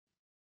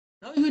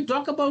Now, if we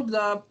talk about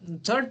the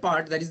third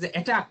part, that is the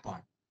attack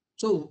part.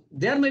 So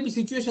there may be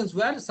situations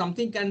where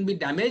something can be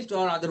damaged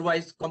or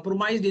otherwise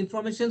compromised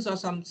informations, or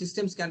some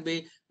systems can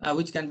be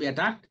which can be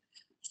attacked,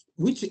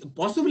 which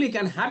possibly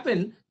can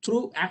happen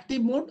through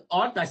active mode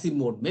or passive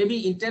mode,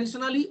 maybe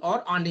intentionally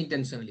or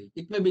unintentionally.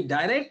 It may be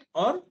direct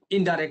or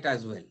indirect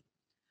as well.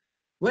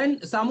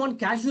 When someone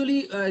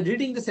casually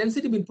reading the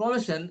sensitive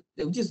information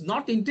which is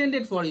not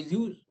intended for his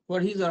use, for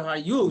his or her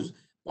use,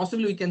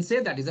 possibly we can say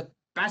that is a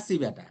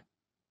passive attack.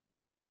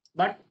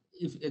 But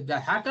if the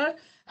hacker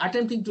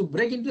attempting to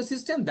break into a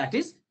system, that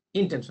is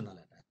intentional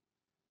attack.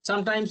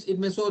 Sometimes it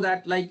may show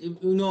that, like, you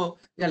know,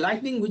 a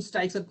lightning which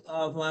strikes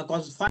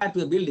causes fire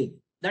to a building,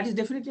 that is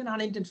definitely an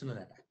unintentional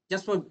attack.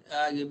 Just for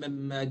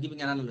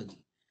giving an analogy.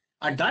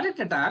 A direct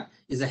attack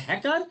is a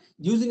hacker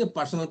using a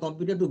personal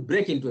computer to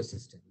break into a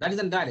system. That is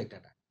a direct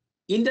attack.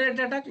 Indirect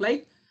attack,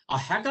 like a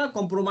hacker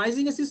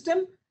compromising a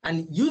system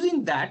and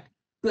using that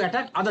to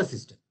attack other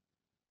systems.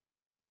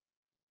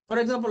 For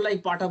example,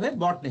 like part of a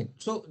botnet.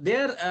 So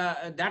there,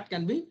 that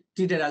can be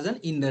treated as an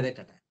indirect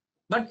attack.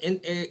 But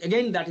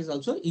again, that is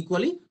also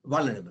equally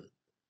vulnerable.